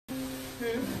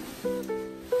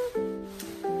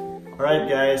Alright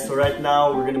guys, so right now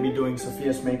we're gonna be doing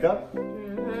Sofia's makeup.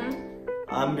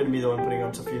 I'm gonna be the one putting on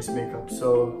Sofia's makeup,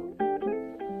 so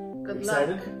good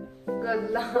excited? Luck. Good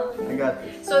luck. I got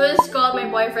this. So this is called My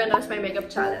Boyfriend Knows My Makeup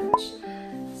Challenge.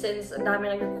 Since ang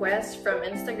dami nag-request from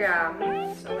Instagram,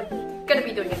 so we're gonna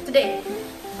be doing it today.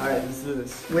 Alright, let's do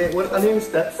this. Wait, what are the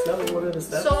steps? What are the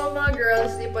steps? So mga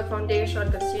girls, they put foundation,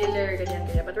 concealer, ganyan.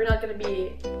 But we're not gonna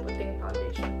be putting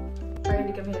foundation. Para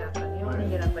hindi kami hirapan. Yung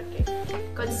nahihirapan kayo.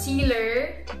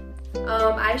 Concealer,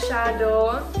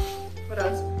 eyeshadow, what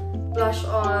else? Blush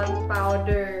on,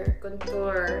 powder,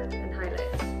 contour, and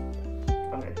highlights.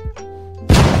 Okay.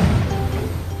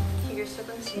 Here's the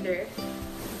concealer.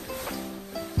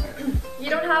 You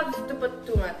don't have to put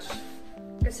too much.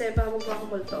 Kasi baka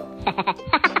magpakumulto.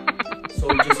 So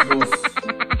it just goes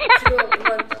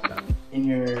in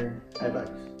your eye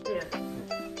bags? Yeah.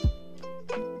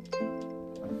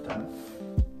 Like that?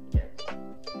 Yeah.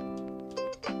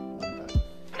 Like that.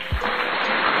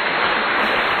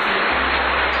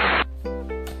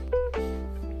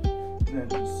 And then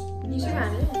just Use your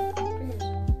hand, yeah. Fingers.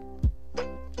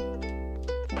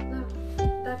 No,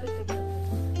 tap it together.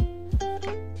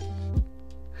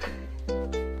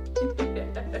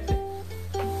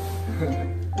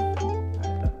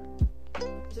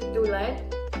 Is it too light?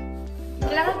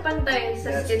 Kailangan pantay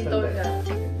sa skin tone ka.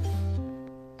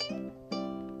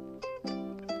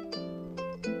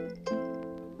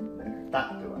 Tak,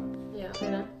 diba? Yeah, okay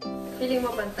na. Feeling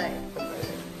mo pantay.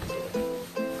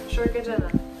 Sure ka dyan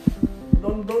ah.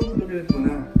 Don't look at it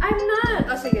muna. I'm not!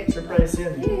 Oh, sige. Surprise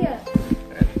yan. Yeah.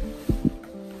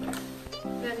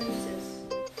 Then use this.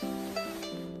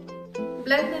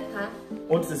 Blend it, ha?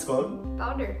 What's this called?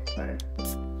 Powder. Alright.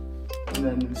 And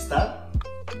then stop.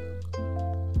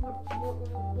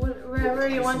 Wherever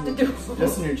you want to do.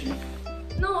 Just in your cheek.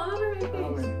 No, all over my face.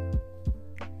 Okay.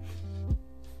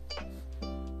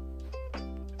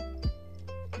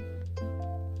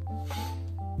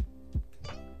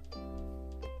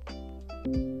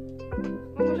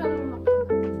 Huwag mo siyang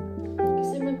makapala.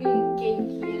 Kasi magiging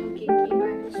cakey. Yung cakey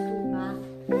parang stuma.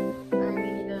 Parang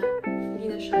hindi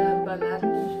na siya balat.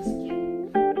 Hindi siya skin.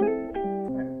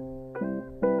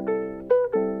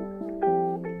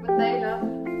 Pantay lang.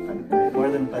 Pantay. More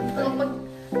than pantay. So,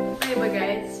 pantay ba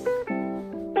guys?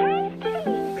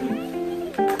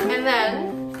 And then,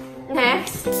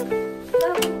 next.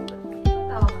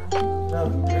 No,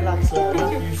 relax lang. I'm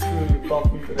not used to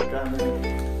talking to the camera.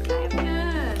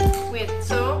 Wait,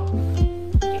 so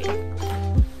okay.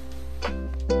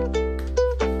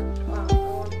 Wow, I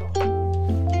want to.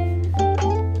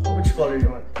 Which color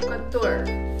you want? Contour.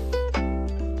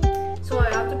 So I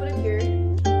have to put it here.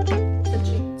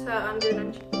 Sa under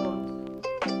ng cheekbones.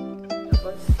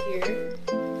 Tapos here.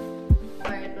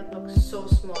 Where it would look so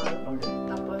small. Okay.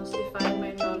 Tapos define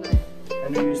my jawline.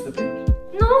 And you use the pink.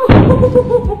 No!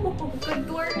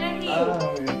 Contour na eh.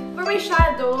 Okay. For my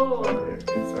shadow.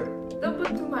 Okay, sorry. Don't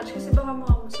put too much kasi baka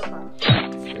makamusta pa.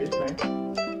 Wait, right?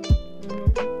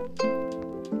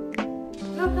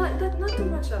 No, not too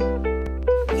much ah.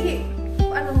 Sige,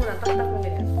 ano muna, taktak mo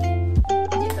ganyan.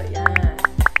 Dito, yan.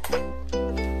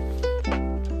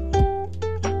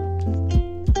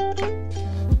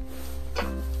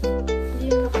 Hindi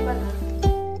yun nakapal ha.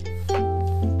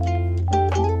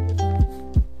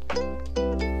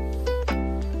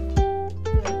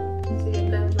 Sige,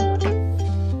 blend mo lang.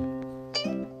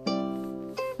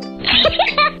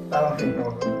 Parang pink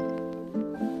ako.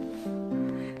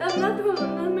 Not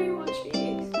my whole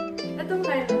cheeks. Itong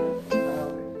line lang.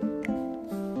 Okay.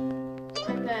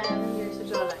 And then, here's the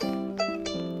jawline.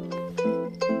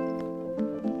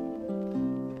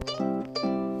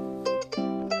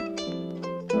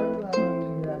 Parang wala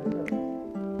nang Miranda.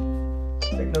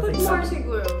 Like Put nothing's more up.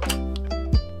 siguro.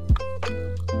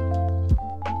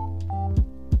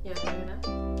 Yan, ayun na.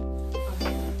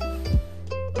 Okay.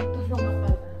 Ito nung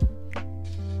kapal na.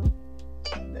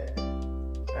 There.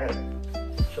 Alright.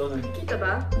 Show them. Kita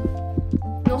ba?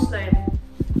 Nose line.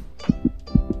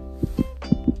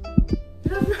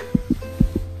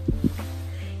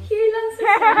 Here lang sa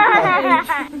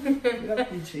You're not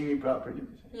teaching me properly.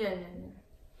 Yan.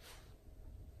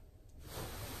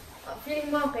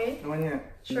 Feeling mo okay? Naman yan.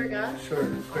 Sure ka? Sure.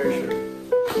 Very sure.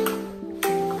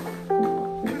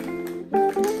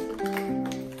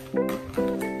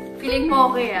 Feeling mo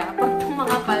okay ah. Pag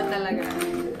tumakapal talaga.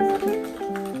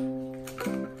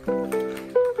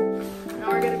 Now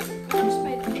we're gonna use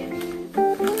my chin.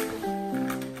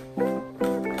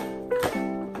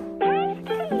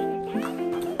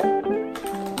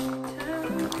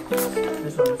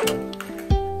 This one.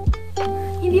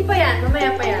 Hindi pa yan.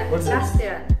 Mamaya pa yan. What's Last this?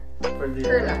 yan. For the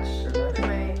Curl lang. blush for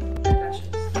my eyelashes.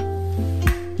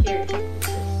 Here, this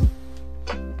is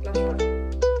blush on.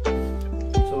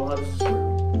 So how does this work?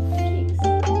 Cheeks.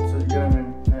 So you're gonna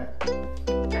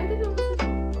Ay, dito mo gusto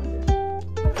mo.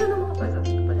 Huwag ka na makapalat.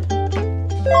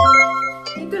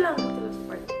 Dito lang sa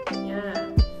part. Yan.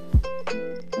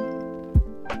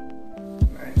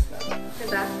 nice now.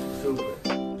 Ganda? Super.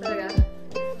 Talaga?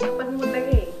 Dapat mo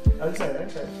maglagay. I'll say.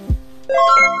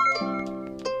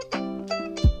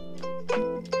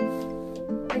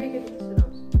 Lagay ka dito sa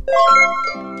nose.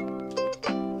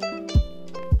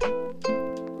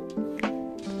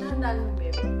 Nahandaan mo,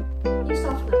 babe. Yung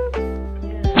soft na.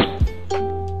 Yan.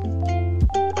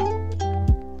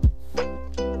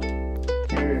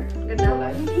 Here.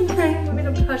 Ganda? Hindi na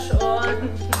yung blush on.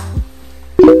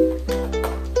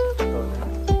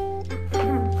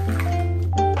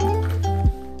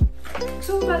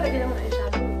 Gusto mo ba lagyan ng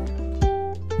eyeshadow?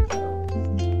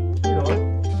 You know,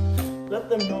 let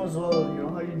them know as well, you know,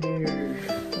 how you do your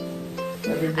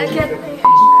everyday I'll get makeup. my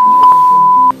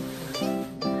eyeshadow.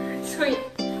 Sorry.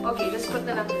 Okay, just put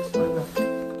na lang this one.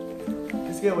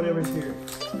 Just get whatever's here.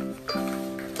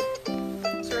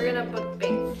 So we're gonna put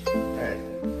pink. Alright.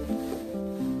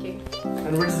 Okay.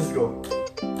 And where does this go?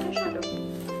 Eyeshadow.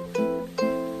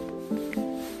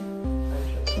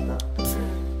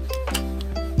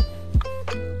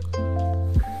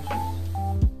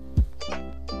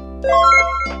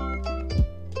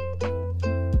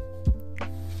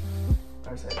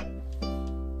 Our side.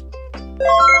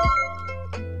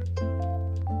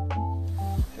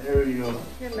 There we go.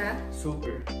 Ganda?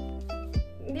 Super.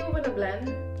 Hindi mo ba na-blend?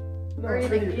 No, Or it's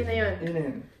like, ready. yun na yun? Yun na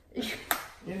yun.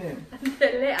 Yun na yun. Ang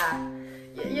dali ah.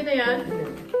 Yun na yun? Yun na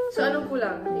yun. So anong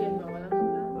kulang? Yun ba? Walang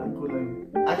kulang? Walang kulang.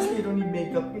 Actually, you don't need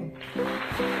makeup eh.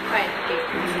 Fine, okay.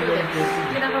 Let's do this.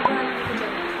 Kinakabahan ako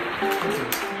dyan. Kasi,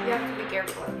 You have to be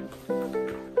careful.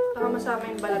 Baka masama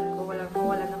yung balat ko.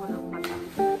 Mawalan ako ng mata.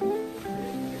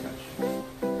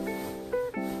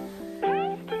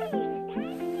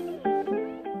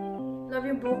 Love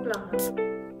yung buhok lang.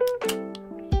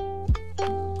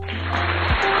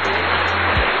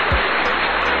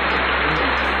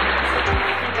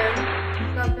 And then,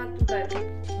 not too tight.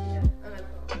 Yeah, angat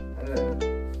ko. ano na yun?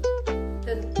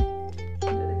 Then,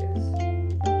 do this.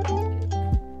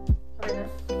 Okay na?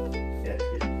 Yeah, it's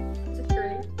good. Is it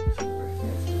curly? Super.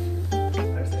 Yes.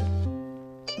 Our side.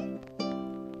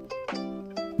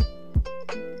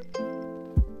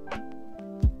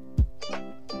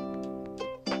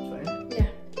 It's fine.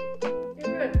 Yeah.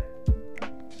 You're good.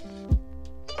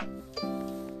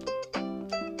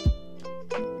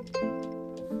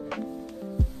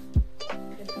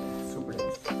 Super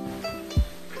nice.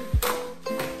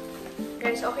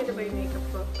 Guys, okay na ba yung makeup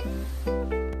ko?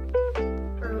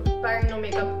 Or parang no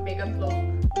makeup look?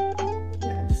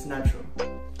 Yeah, just natural.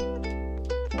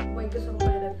 Wait, gusto ko pa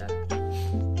nalagda.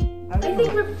 I I don't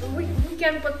think know. we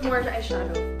can put more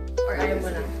eyeshadow. Or ayaw mo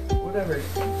na. Whatever.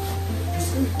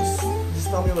 Just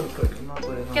tell me what to put. I'm not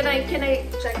putting on. Can I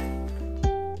check?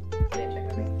 Can I check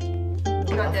everything?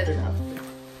 Not After, yet. after.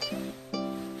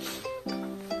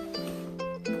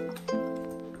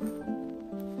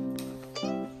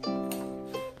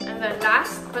 And then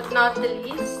last but not the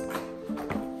least,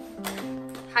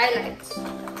 highlights.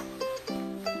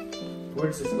 Where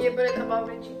does this go? You put it above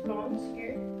my cheekbones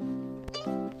here.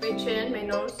 My chin, my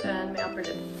nose, and my upper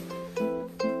lip.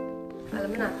 Alam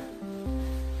mo na.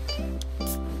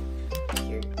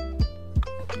 Here.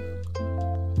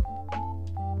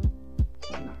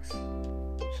 Nice.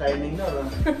 Shining na, no?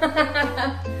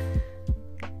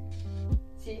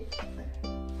 See?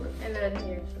 And then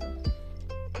here. So.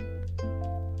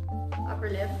 Upper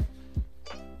lip.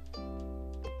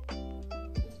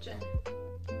 This chin.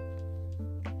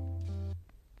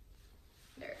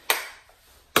 There.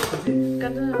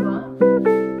 Ganda na ba?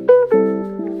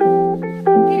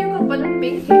 Hindi yung kapal ng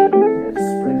pink eh. Yeah,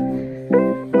 spread it.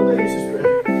 What do I use to spread?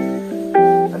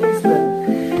 How do you spread?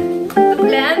 The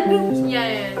blend?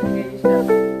 Yeah. Okay, use that.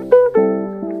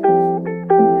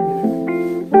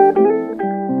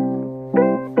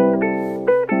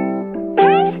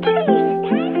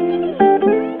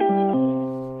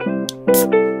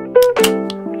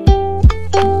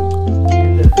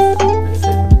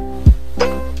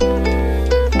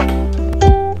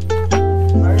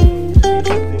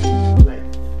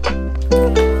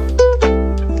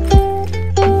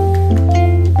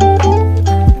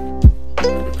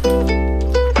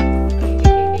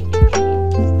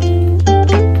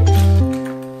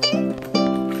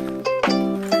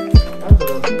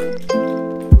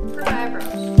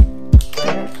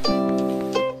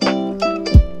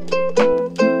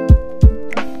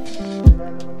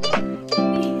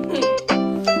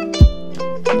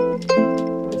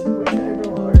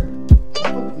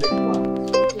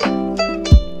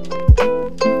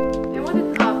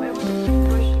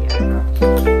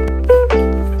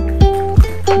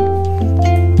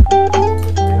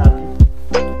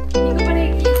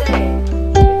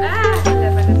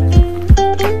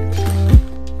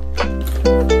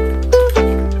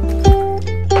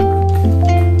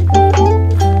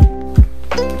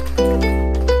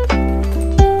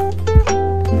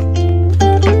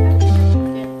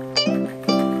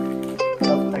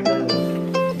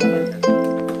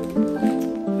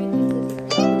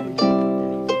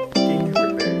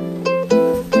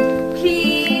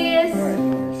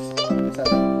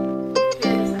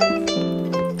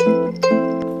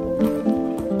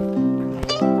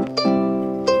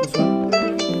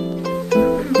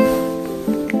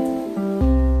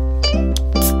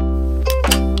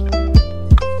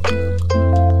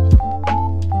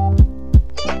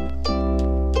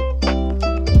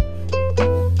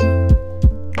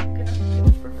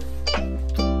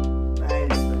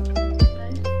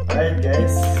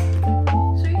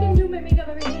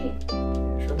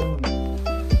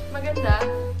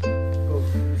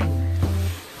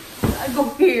 Let's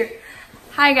go here.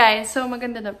 Hi guys. So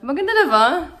maganda na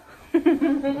ba? So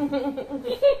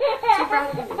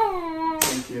proud of you.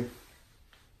 Thank you.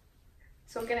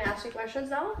 So can I ask you questions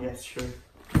now? Yes, sure.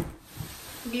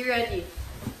 Be ready.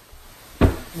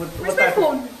 What type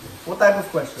phone? What type of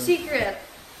question? Secret.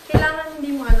 Kailangan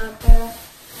hindi mo alam, pero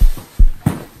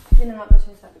yun na nga ba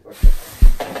sinasabi ko.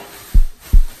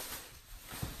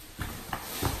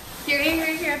 Here,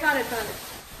 I found it.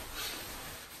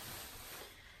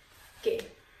 Okay.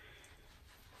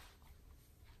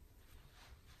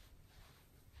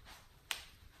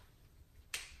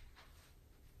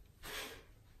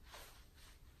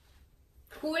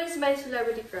 Who is my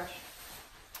celebrity crush?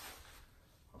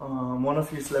 One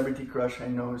of your celebrity crush I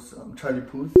know is Charlie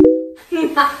Puth.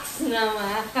 Max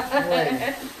naman.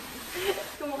 Why?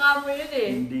 Kumukha mo yun eh.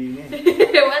 Hindi nga.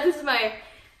 What is my...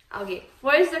 Okay.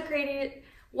 What is the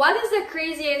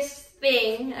craziest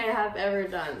thing I have ever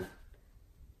done?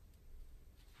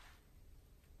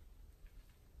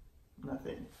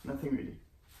 Nothing really.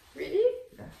 Really?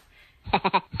 Yeah.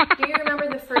 Do you remember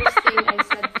the first thing I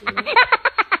said to you?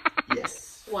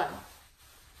 Yes. What?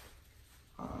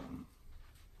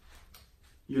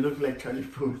 You look like Charlie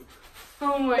Puth.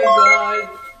 Oh my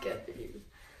god. Can't believe.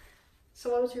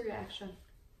 So what was your reaction?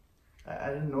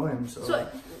 I didn't know him, so...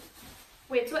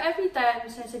 Wait, so every time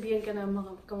sasabihin ka na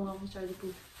kamukha mo si Charlie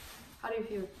Puth, how do you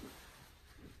feel?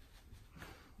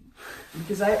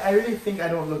 Because I really think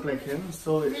I don't look like him,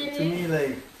 so really? To me,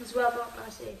 like... As well, don't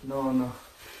kasi. No.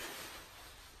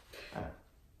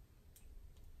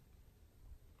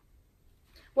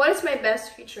 What is my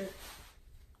best feature?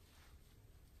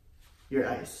 Your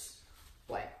eyes.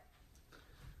 Why?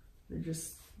 They're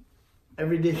just...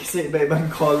 Every day you say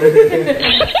iba-ibang color.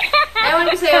 I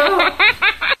want to say,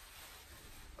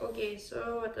 Okay,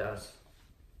 so what else?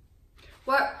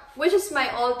 Which is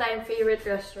my all-time favorite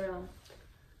restaurant?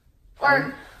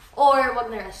 Or wag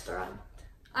na restaurant.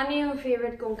 Ano yung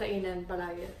favorite kong kainan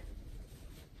palagi?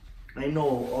 I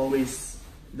know,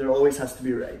 there always has to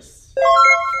be rice.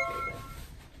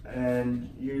 And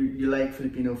you like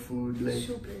Filipino food, like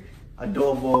Super.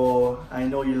 adobo. I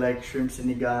know you like shrimp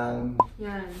sinigang.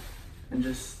 Yan. And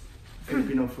just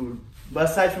Filipino food.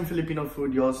 But aside from Filipino food,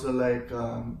 you also like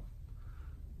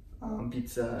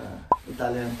pizza,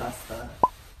 Italian pasta.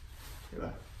 Diba?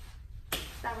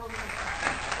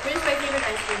 Which is my favorite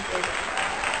ice cream flavor?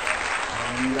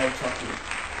 You like chocolate.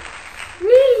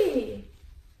 Really?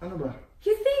 Ano ba?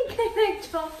 You think I like What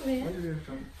chocolate? do you like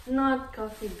chocolate? Not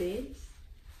coffee based.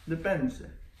 Depends.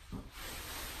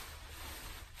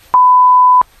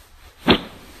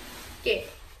 Okay.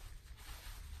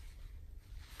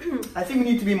 I think we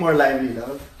need to be more lively,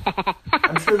 love.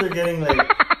 I'm sure they're getting like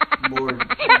bored.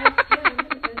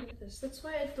 That's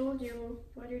why I told you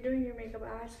when you're doing your makeup,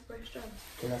 ask questions.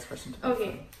 Okay, last question.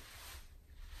 Okay.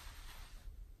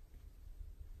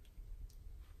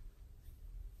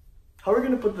 How are we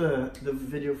gonna put the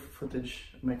video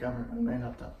footage on my camera on my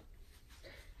laptop?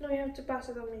 No, you have to pass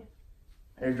it on me.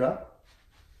 AirDrop?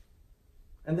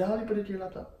 And then how do you put it to your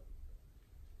laptop?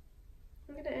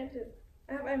 I'm gonna edit it.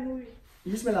 I have iMovie.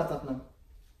 Use my laptop now.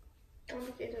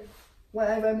 Complicated. Why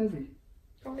I have iMovie?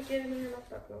 Complicated on your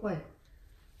laptop though. Why?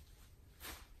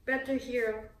 Better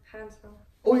here, hands down.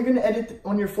 Oh, you're gonna edit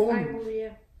on your phone? iMovie,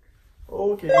 yeah.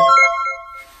 Okay.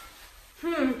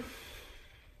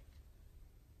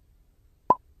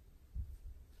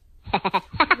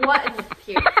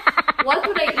 What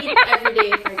would I eat every day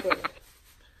if I could?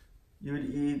 You would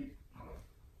eat...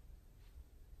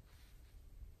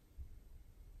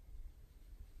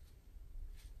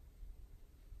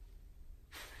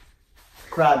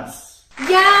 crabs.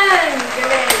 Yan!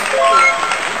 Nice.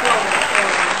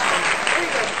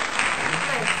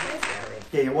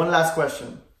 Okay, one last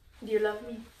question. Do you love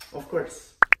me? Of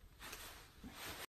course.